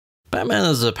Batman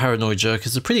as a paranoid jerk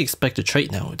is a pretty expected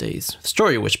trait nowadays. The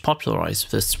story which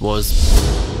popularized this was...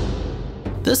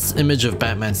 This image of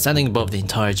Batman standing above the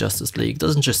entire Justice League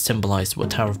doesn't just symbolize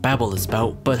what Tower of Babel is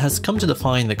about, but has come to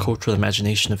define the cultural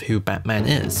imagination of who Batman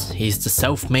is. He's the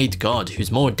self-made god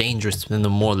who's more dangerous than the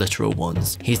more literal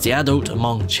ones. He's the adult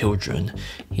among children.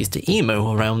 He's the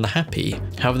emo around the happy.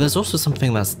 However, there's also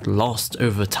something that's lost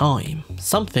over time.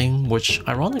 Something which,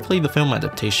 ironically, the film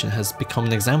adaptation has become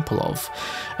an example of.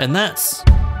 And that's...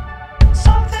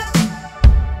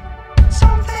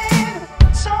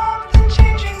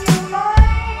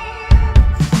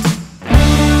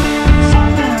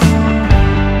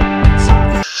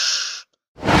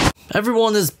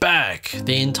 Everyone is back!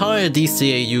 The entire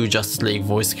DCAU Justice League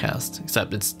voice cast,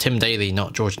 except it's Tim Daly,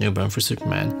 not George Newbern for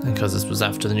Superman, and because this was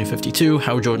after the New 52,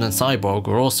 Hal Jordan and Cyborg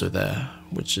were also there,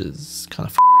 which is kind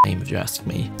of lame if you ask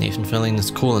me. Nathan Fillion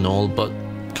is cool and all, but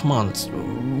come on, it's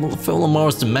Phil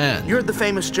Lamar's the man. You're the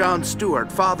famous John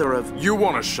Stewart, father of... You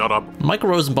wanna shut up? Michael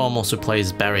Rosenbaum also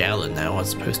plays Barry Allen now,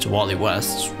 as opposed to Wally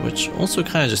West, which also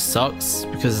kind of just sucks,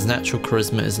 because his natural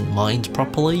charisma isn't mined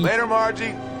properly. Later,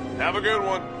 Margie. Have a good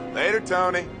one. Later,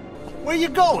 Tony. Where you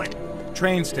going?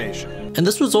 Train station. And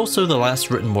this was also the last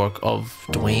written work of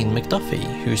Dwayne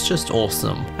McDuffie, who's just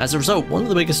awesome. As a result, one of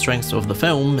the biggest strengths of the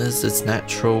film is its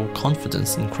natural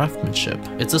confidence and craftsmanship.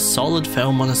 It's a solid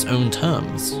film on its own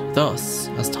terms. Thus,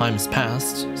 as time has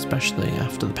passed, especially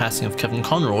after the passing of Kevin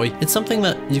Conroy, it's something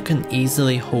that you can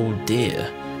easily hold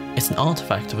dear. It's an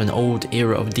artifact of an old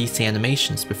era of DC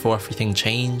animations before everything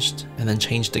changed, and then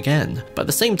changed again. But at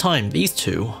the same time, these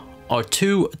two are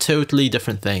two totally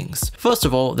different things. First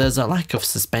of all, there's a lack of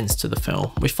suspense to the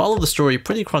film. We follow the story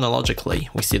pretty chronologically.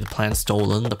 We see the plan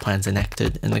stolen, the plans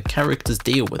enacted, and the characters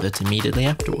deal with it immediately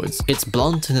afterwards. It's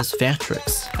blunt in its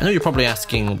theatrics. I know you're probably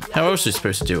asking, how else are you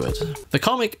supposed to do it? The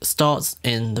comic starts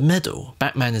in the middle.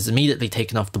 Batman is immediately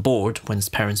taken off the board when his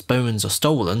parents' bones are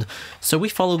stolen, so we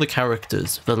follow the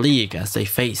characters, the League, as they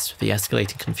face the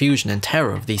escalating confusion and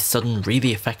terror of these sudden,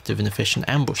 really effective and efficient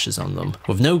ambushes on them,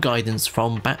 with no guidance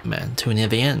from Batman to near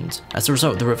the end. As a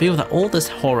result, the reveal that all this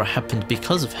horror happened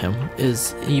because of him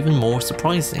is even more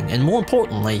surprising, and more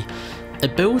importantly,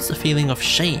 it builds a feeling of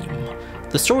shame.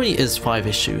 The story is 5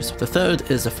 issues. The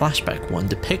third is a flashback one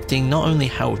depicting not only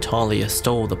how Talia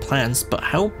stole the plans, but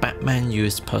how Batman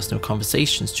used personal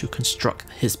conversations to construct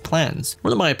his plans.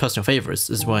 One of my personal favourites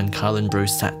is when Kyle and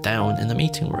Bruce sat down in the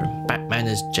meeting room. Batman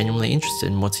is genuinely interested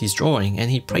in what he's drawing,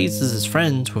 and he praises his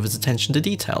friend with his attention to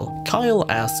detail. Kyle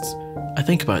asks, "I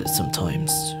think about it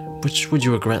sometimes. Which would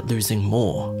you regret losing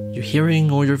more? Your hearing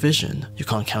or your vision? You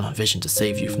can't count on vision to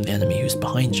save you from the enemy who's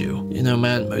behind you. You know,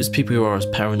 man, most people who are as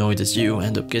paranoid as you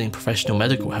end up getting professional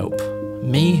medical help.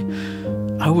 Me?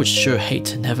 I would sure hate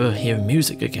to never hear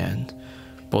music again.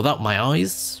 But without my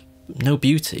eyes, no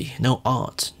beauty, no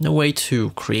art, no way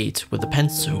to create with a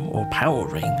pencil or power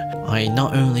ring. I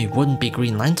not only wouldn't be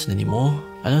Green Lantern anymore,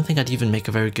 I don't think I'd even make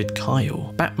a very good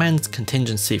Kyle." Batman's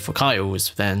contingency for Kyle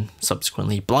was then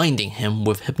subsequently blinding him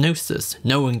with hypnosis,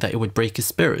 knowing that it would break his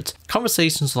spirit.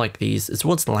 Conversations like these is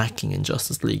what's lacking in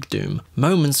Justice League Doom.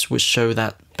 Moments which show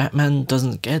that Batman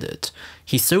doesn't get it.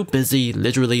 He's so busy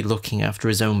literally looking after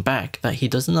his own back that he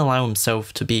doesn't allow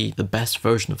himself to be the best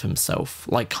version of himself,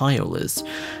 like Kyle is.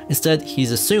 Instead,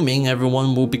 he's assuming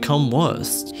everyone will become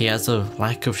worse. He has a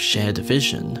lack of shared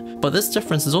vision. But this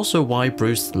difference is also why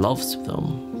Bruce loves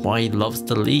them, why he loves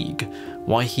the League,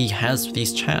 why he has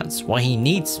these chats, why he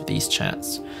needs these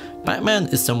chats. Batman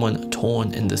is someone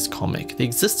torn in this comic. The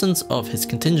existence of his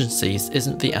contingencies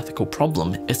isn't the ethical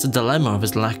problem, it's the dilemma of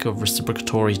his lack of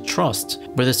reciprocatory trust.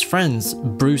 With his friends,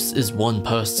 Bruce is one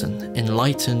person,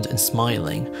 enlightened and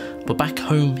smiling, but back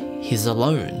home, he's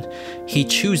alone. He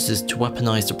chooses to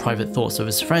weaponize the private thoughts of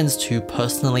his friends to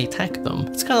personally attack them.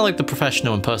 It's kind of like the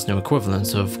professional and personal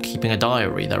equivalent of keeping a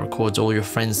diary that records all your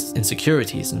friends'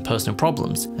 insecurities and personal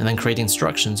problems, and then creating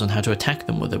instructions on how to attack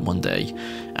them with it one day.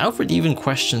 Alfred even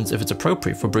questions if it's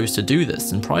appropriate for Bruce to do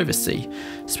this in privacy,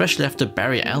 especially after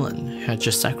Barry Allen had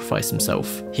just sacrificed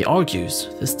himself. He argues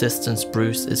this distance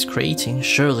Bruce is creating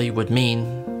surely would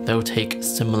mean they'll take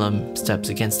similar steps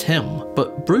against him.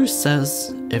 But Bruce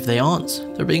says if they aren't,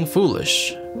 they're being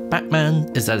foolish. Batman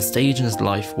is at a stage in his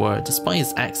life where, despite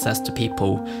his access to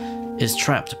people, is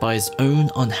trapped by his own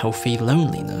unhealthy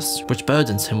loneliness, which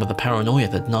burdens him with a paranoia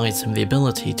that denies him the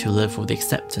ability to live with the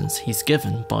acceptance he's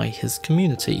given by his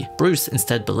community. Bruce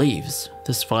instead believes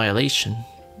this violation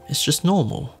is just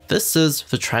normal. This is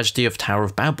the tragedy of Tower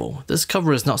of Babel. This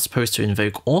cover is not supposed to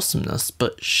invoke awesomeness,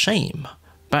 but shame.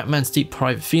 Batman's deep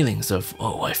private feelings of,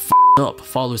 "oh, I f***ed up,"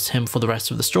 follows him for the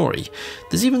rest of the story.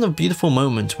 There's even a beautiful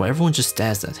moment where everyone just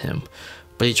stares at him.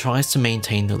 but he tries to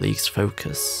maintain the League's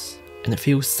focus. And it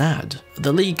feels sad.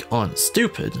 The League aren't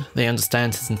stupid, they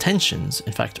understand his intentions.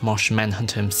 In fact, Martian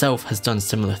Manhunter himself has done a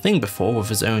similar thing before with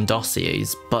his own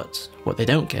dossiers, but what they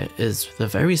don't get is the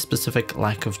very specific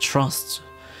lack of trust.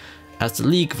 As the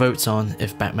League votes on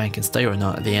if Batman can stay or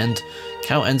not at the end,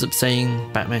 Cal ends up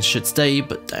saying Batman should stay,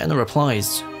 but Diana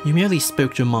replies, "You merely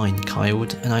spoke your mind, Kyle,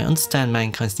 and I understand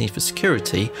mankind's need for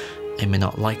security. I may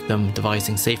not like them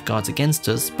devising safeguards against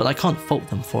us, but I can't fault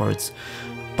them for it.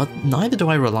 But neither do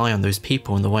I rely on those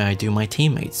people in the way I do my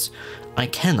teammates. I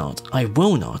cannot, I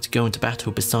will not go into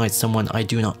battle beside someone I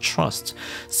do not trust,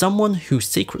 someone who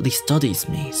secretly studies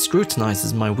me,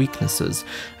 scrutinizes my weaknesses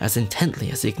as intently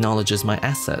as he acknowledges my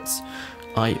assets.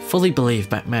 I fully believe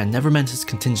Batman never meant his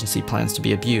contingency plans to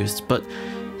be abused, but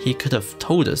he could have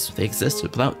told us they existed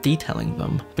without detailing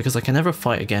them, because I can never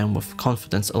fight again with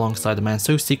confidence alongside a man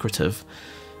so secretive.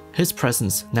 His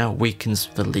presence now weakens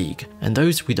the League, and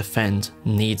those we defend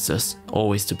needs us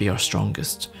always to be our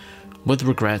strongest. With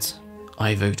regret,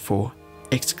 I vote for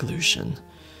exclusion."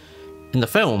 In the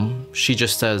film, she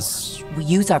just says, "We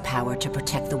use our power to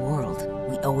protect the world.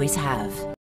 We always have."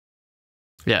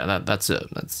 Yeah, that's it.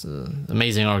 That's an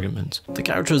amazing argument. The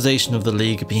characterization of the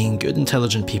League being good,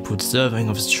 intelligent people deserving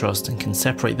of his trust and can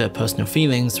separate their personal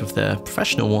feelings with their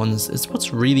professional ones is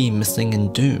what's really missing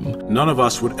in Doom. None of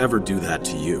us would ever do that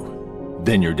to you.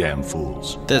 Then you're damn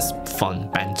fools. There's fun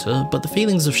banter, but the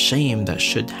feelings of shame that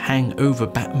should hang over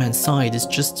Batman's side is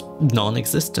just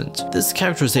non-existent. This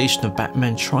characterization of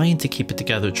Batman trying to keep it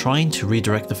together, trying to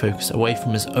redirect the focus away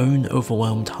from his own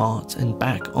overwhelmed heart and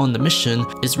back on the mission,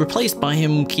 is replaced by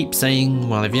him keep saying,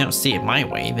 "Well, if you don't see it my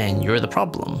way, then you're the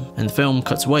problem." And the film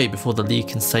cuts away before the League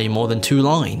can say more than 2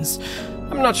 lines.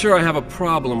 I'm not sure I have a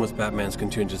problem with Batman's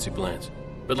contingency plans,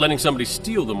 but letting somebody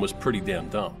steal them was pretty damn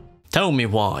dumb. Tell me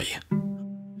why.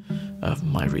 I have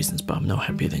my reasons, but I'm no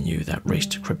happier than you that Ra's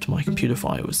decrypted my computer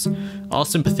files. Our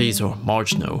sympathies are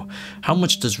marginal. How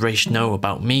much does Ra's know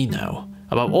about me now?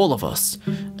 About all of us?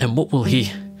 And what will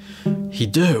he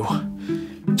do?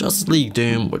 Justice League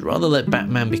Doom would rather let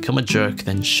Batman become a jerk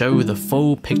than show the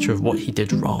full picture of what he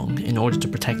did wrong in order to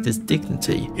protect his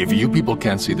dignity. If you people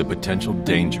can't see the potential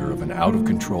danger of an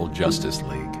out-of-control Justice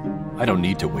League, I don't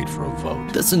need to wait for a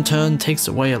vote. This in turn takes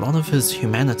away a lot of his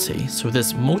humanity, so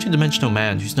this multi-dimensional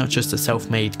man who's not just a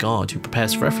self-made god who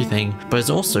prepares for everything, but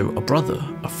is also a brother,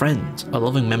 a friend, a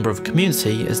loving member of a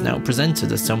community, is now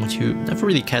presented as someone who never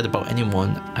really cared about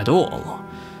anyone at all,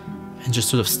 and just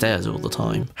sort of stares all the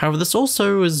time. However, this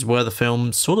also is where the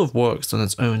film sort of works on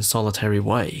its own solitary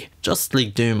way. Justice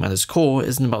League Doom at its core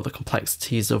isn't about the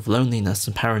complexities of loneliness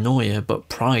and paranoia, but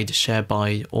pride shared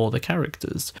by all the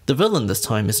characters. The villain this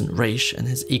time isn't Ra's and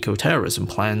his eco-terrorism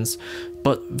plans,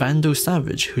 but Vandal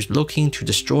Savage, who's looking to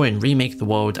destroy and remake the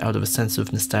world out of a sense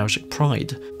of nostalgic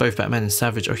pride. Both Batman and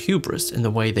Savage are hubris in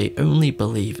the way they only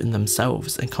believe in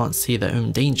themselves and can't see their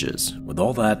own dangers. With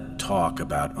all that talk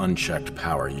about unchecked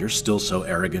power, you're still so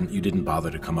arrogant you didn't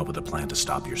bother to come up with a plan to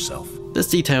stop yourself. This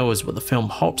detail is what the film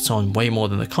hops on way more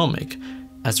than the comic.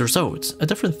 As a result, a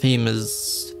different theme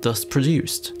is thus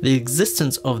produced. The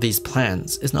existence of these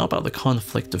plans is not about the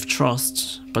conflict of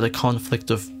trust, but a conflict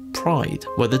of pride,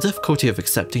 where the difficulty of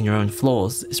accepting your own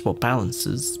flaws is what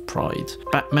balances pride.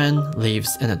 Batman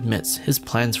leaves and admits his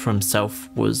plans for himself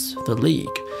was the League.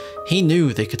 He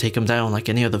knew they could take him down like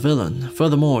any other villain.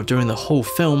 Furthermore, during the whole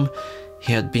film,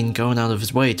 he had been going out of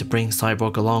his way to bring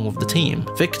Cyborg along with the team.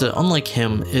 Victor, unlike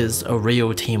him, is a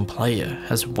real team player,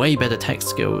 has way better tech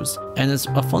skills, and is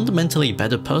a fundamentally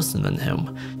better person than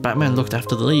him. Batman looked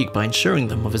after the League by ensuring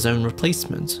them of his own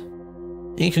replacement.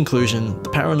 In conclusion, the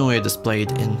paranoia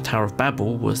displayed in Tower of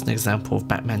Babel was an example of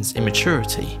Batman's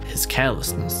immaturity, his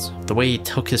carelessness, the way he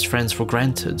took his friends for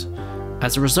granted.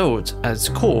 As a result, at its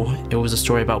core, it was a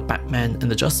story about Batman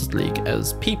and the Justice League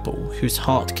as people whose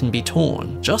heart can be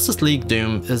torn. Justice League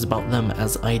Doom is about them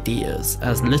as ideas,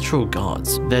 as literal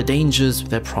gods, their dangers,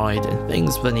 their pride, and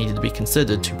things that needed to be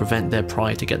considered to prevent their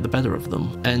pride to get the better of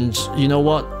them. And you know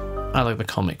what? I like the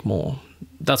comic more.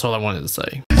 That's all I wanted to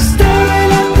say.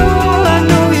 Staring at the wall, I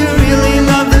know you really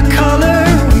love the color.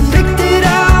 We picked it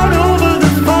out over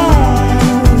the phone.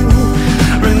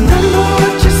 Remember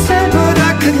what you said, but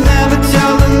I could never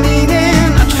tell the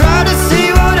meaning. I try to see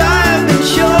what I have been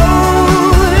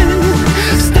shown.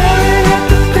 Staring at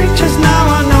the pictures now,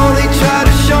 I know they try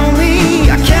to show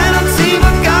me. I cannot see,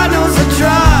 but God knows I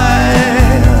try.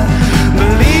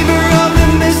 Believer of the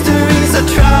mysteries, I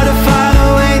try to find a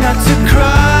way not to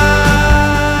cry.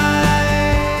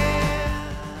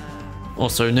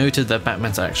 also noted that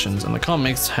Batman's actions in the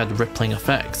comics had rippling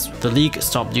effects. The League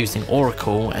stopped using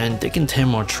Oracle, and Dick and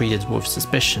Tim are treated with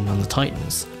suspicion on the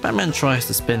Titans. Batman tries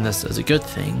to spin this as a good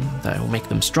thing, that it will make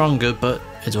them stronger, but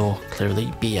it's all clearly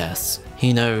BS.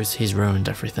 He knows he's ruined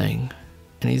everything,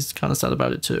 and he's kinda sad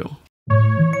about it too.